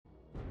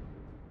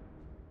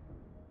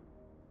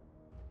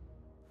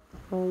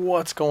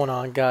What's going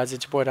on, guys?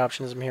 It's your boy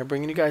Optimism here,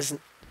 bringing you guys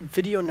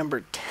video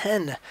number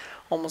 10.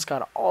 Almost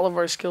got all of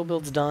our skill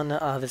builds done.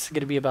 This is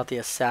going to be about the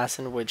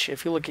assassin, which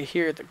if you look at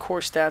here at the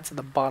core stats at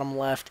the bottom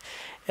left,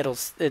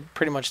 it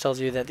pretty much tells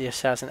you that the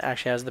assassin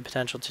actually has the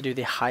potential to do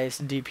the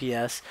highest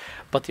DPS,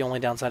 but the only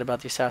downside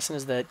about the assassin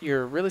is that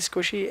you're really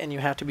squishy and you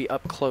have to be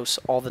up close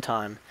all the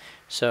time.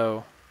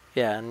 So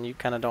yeah, and you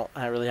kind of don't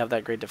really have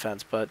that great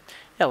defense, but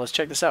yeah, let's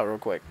check this out real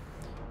quick.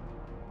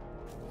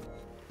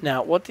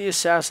 Now, what the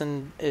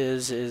assassin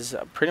is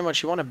pretty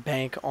much you want to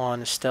bank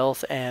on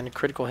stealth and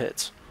critical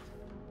hits.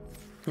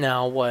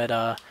 Now, what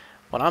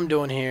I'm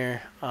doing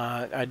here,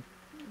 I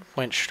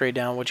went straight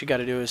down. What you got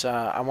to do is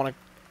I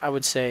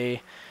would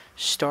say,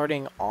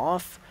 starting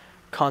off,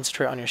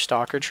 concentrate on your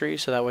stalker tree,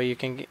 so that way you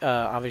can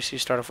obviously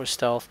start off with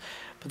stealth,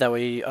 but that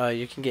way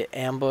you can get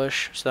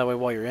ambush. So that way,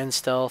 while you're in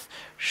stealth,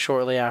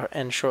 shortly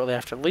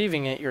after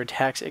leaving it, your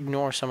attacks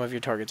ignore some of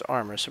your target's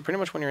armor. So pretty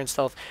much when you're in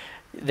stealth,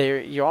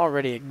 you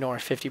already ignore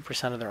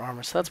 50% of their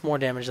armor, so that's more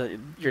damage that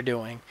you're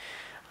doing.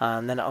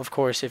 And then of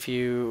course, if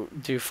you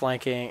do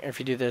flanking, if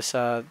you do this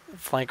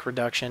flank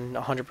reduction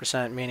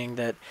 100%, meaning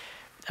that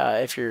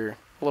if you're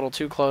a little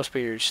too close but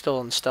you're still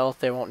in stealth,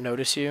 they won't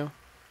notice you.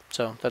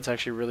 So that's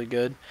actually really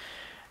good.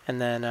 And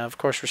then of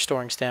course,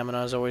 restoring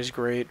stamina is always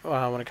great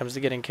when it comes to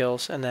getting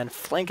kills. And then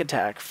flank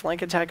attack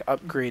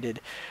upgraded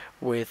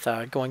with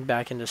going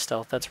back into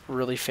stealth. That's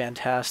really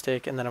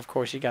fantastic. And then of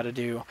course, you got to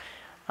do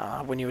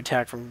when you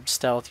attack from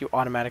stealth, you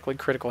automatically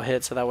critical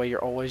hit, so that way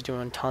you're always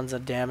doing tons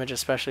of damage,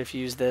 especially if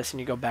you use this and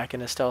you go back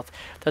into stealth.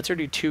 That's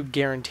already 2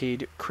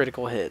 guaranteed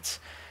critical hits,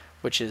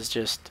 which is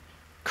just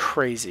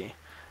crazy.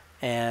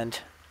 And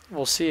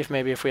we'll see if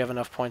maybe if we have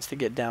enough points to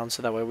get down,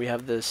 so that way we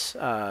have this,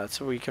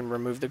 so we can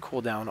remove the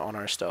cooldown on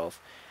our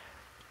stealth.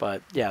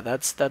 But yeah,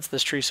 that's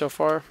this tree so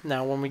far.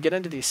 Now, when we get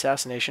into the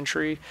assassination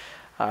tree,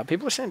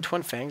 people are saying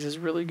Twin Fangs is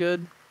really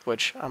good,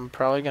 which I'm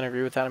probably going to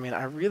agree with that. I mean,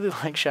 I really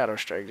like Shadow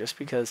Strike just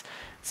because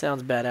it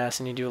sounds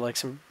badass and you do like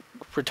some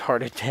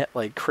retarded,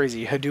 like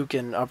crazy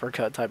Hadouken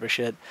uppercut type of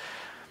shit.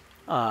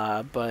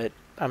 But,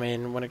 I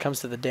mean, when it comes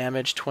to the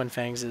damage, Twin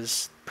Fangs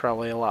is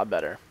probably a lot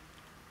better.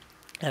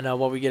 And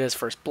what we get is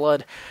First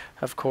Blood,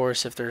 of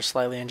course, if they're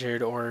slightly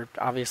injured, or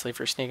obviously if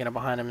you're sneaking up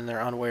behind them and they're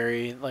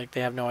unwary, like they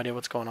have no idea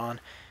what's going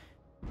on.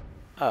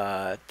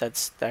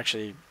 That's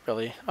actually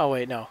really... Oh,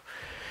 wait, no.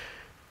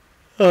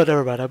 Oh,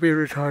 never mind. I'm being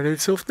retarded.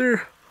 So if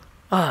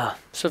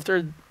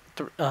their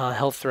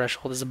health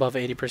threshold is above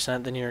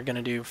 80%, then you're going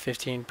to do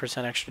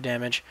 15% extra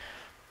damage.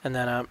 And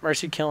then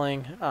Mercy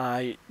Killing,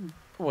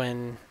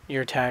 when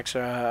your attacks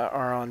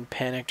are on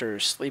panicked or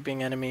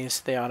sleeping enemies,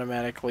 they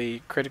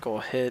automatically critical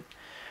hit,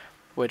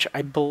 which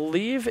I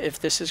believe, if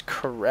this is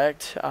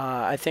correct,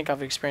 I think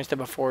I've experienced it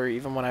before,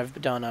 even when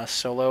I've done a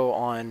solo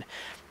on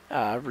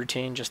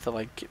routine just to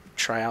like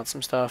try out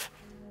some stuff.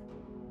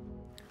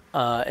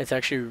 It's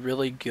actually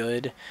really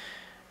good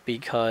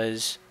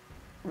because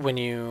when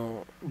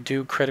you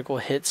do critical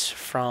hits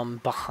from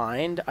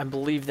behind, I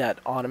believe that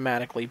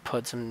automatically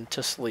puts them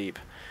to sleep.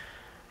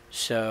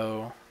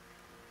 So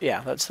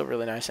yeah, that's still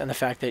really nice. And the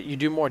fact that you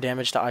do more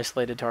damage to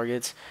isolated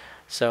targets,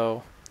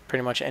 so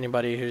pretty much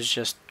anybody who's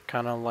just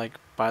kind of like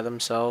by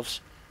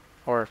themselves,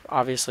 or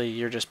obviously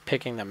you're just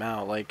picking them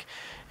out, like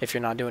if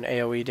you're not doing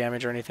AoE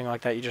damage or anything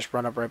like that, you just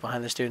run up right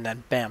behind this dude and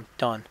then bam,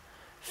 done.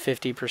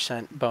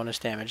 50% bonus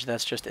damage.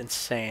 That's just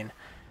insane.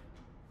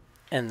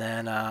 And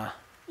then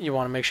you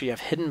want to make sure you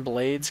have hidden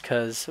blades,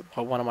 because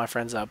what one of my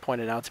friends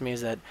pointed out to me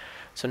is that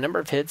so number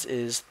of hits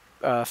is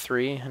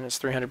 3, and it's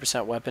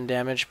 300% weapon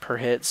damage per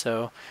hit,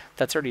 so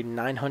that's already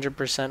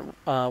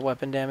 900%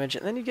 weapon damage,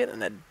 and then you get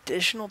an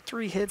additional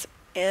 3 hits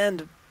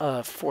and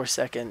a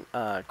 4-second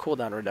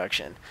cooldown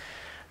reduction.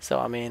 So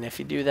I mean, if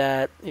you do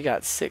that, you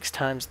got 6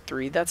 times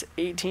 3, that's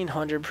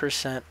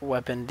 1800%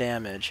 weapon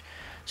damage.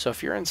 So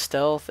if you're in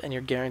stealth and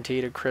you're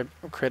guaranteed a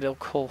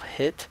critical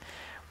hit,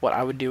 what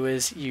I would do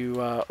is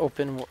you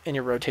open in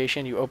your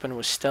rotation. You open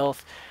with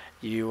stealth,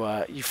 you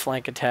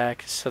flank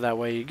attack, so that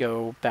way you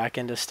go back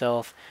into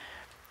stealth,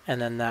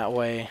 and then that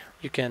way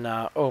you can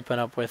open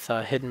up with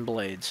hidden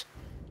blades.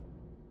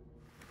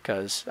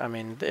 Because I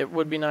mean, it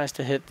would be nice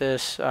to hit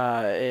this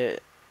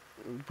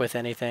with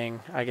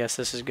anything. I guess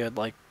this is good,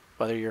 like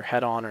whether you're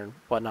head on or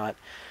whatnot.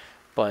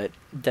 But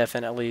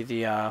definitely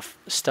the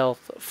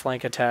stealth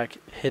flank attack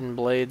hidden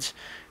blades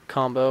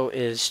combo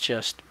is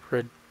just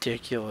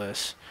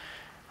ridiculous.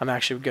 I'm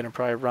actually going to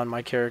probably run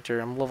my character.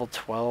 I'm level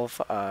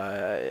 12.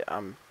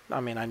 I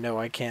mean, I know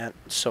I can't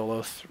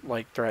solo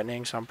like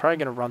threatening, so I'm probably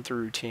going to run through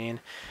routine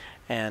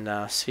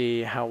and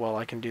see how well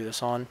I can do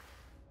this on.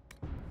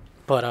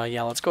 But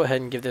yeah, let's go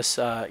ahead and give this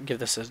a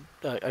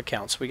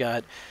count. So we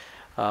got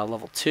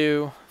level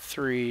 2,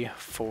 3,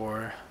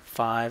 4,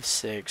 5,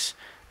 6,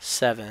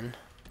 7,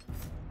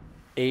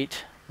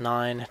 8,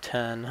 9,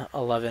 10,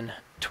 11,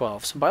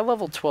 12. So by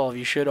level 12,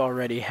 you should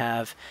already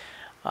have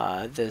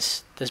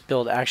this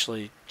build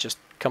actually just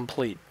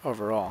complete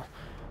overall.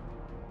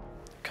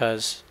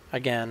 Because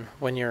again,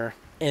 when you're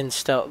in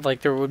stealth,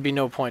 like there would be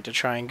no point to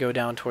try and go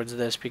down towards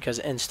this, because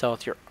in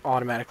stealth you're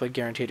automatically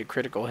guaranteed a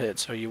critical hit,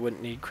 so you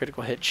wouldn't need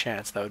critical hit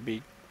chance. That would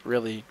be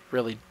really,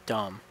 really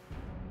dumb.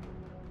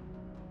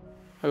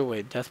 Oh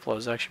wait, death blow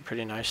is actually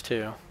pretty nice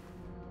too.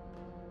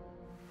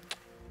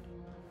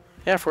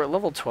 Yeah, if we're at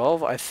level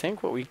 12, I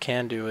think what we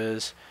can do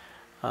is,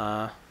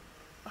 I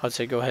would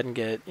say go ahead and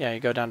get, yeah, you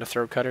go down to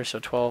throat cutter, so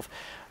 12,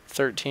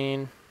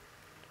 13,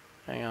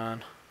 hang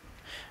on,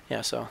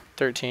 yeah, so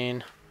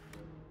 13,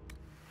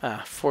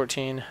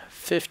 14,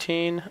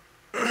 15,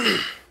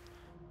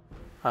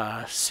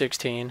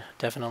 16,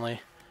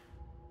 definitely,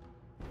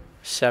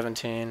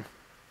 17,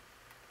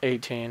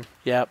 18,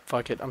 yep,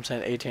 fuck it, I'm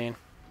saying 18.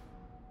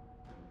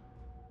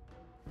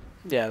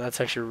 Yeah, that's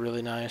actually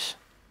really nice.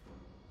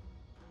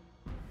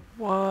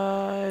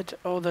 What?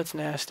 Oh, that's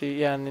nasty.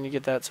 Yeah, and then you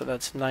get that, so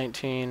that's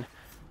 19.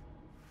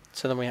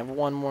 So then we have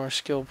one more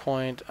skill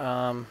point.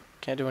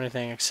 Can't do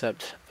anything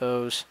except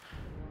those.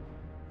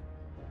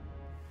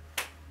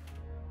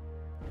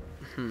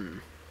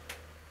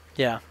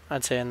 Yeah,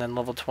 I'd say, and then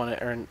level 20,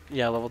 or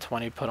yeah, level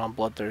 20, put on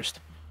Bloodthirst.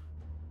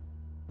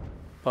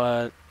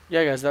 But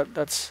yeah, guys,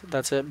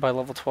 that's it. By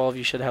level 12,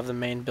 you should have the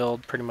main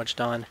build pretty much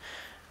done,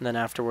 and then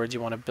afterwards,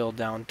 you want to build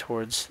down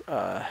towards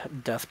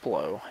Death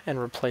Blow and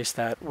replace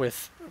that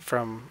with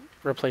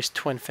replace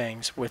Twin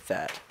Fangs with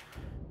that.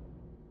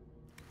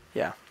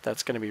 Yeah,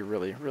 that's gonna be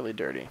really, really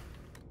dirty.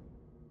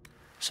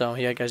 So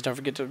yeah, guys, don't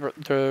forget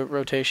the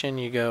rotation.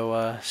 You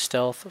go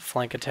stealth,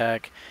 flank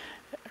attack,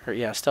 or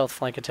yeah, stealth,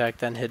 flank attack,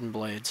 then hidden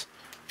blades.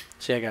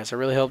 So yeah, guys, I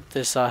really hope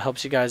this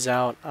helps you guys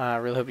out. I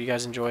really hope you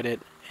guys enjoyed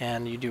it,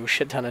 and you do a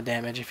shit ton of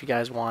damage. If you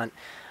guys want,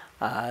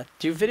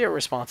 do video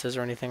responses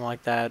or anything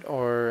like that,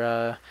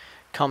 or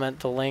comment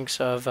the links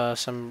of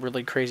some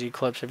really crazy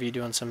clips of you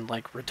doing some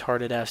like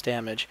retarded ass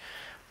damage.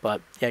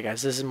 But yeah,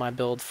 guys, this is my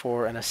build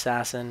for an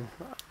assassin.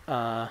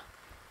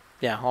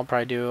 Yeah, I'll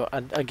probably do,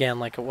 again,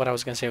 like what I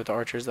was going to say with the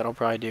archers, that I'll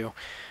probably do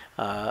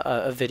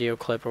a video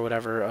clip or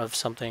whatever of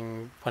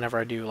something whenever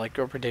I do like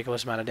a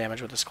ridiculous amount of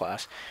damage with this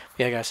class.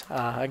 But yeah, guys,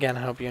 again,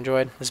 I hope you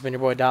enjoyed. This has been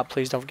your boy Dot.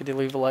 Please don't forget to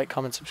leave a like,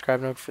 comment,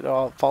 subscribe, and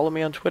follow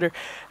me on Twitter.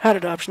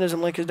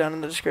 @Adoptionism, link is down in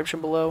the description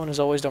below. And as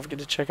always, don't forget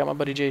to check out my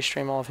buddy Jay's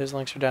stream. All of his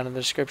links are down in the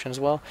description as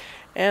well.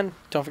 And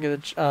don't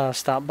forget to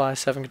stop by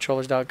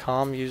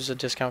 7controllers.com. Use the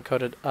discount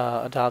code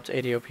ADOPT,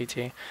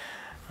 ADOPT.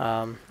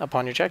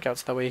 Upon your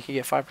checkouts, that way you can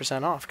get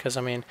 5% off, because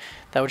I mean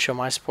that would show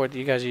my support that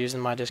you guys are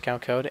using my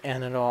discount code,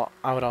 and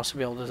I would also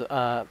be able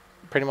to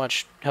pretty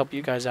much help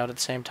you guys out at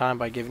the same time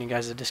by giving you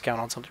guys a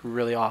discount on something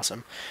really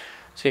awesome.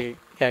 So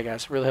yeah,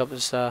 guys, really hope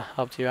this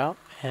helped you out,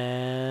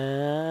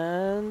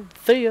 and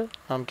see ya.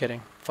 I'm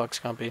kidding, fuck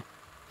Scumpy.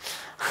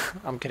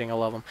 I'm kidding, I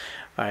love him.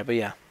 Alright, but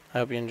yeah, I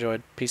hope you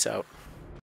enjoyed. Peace out.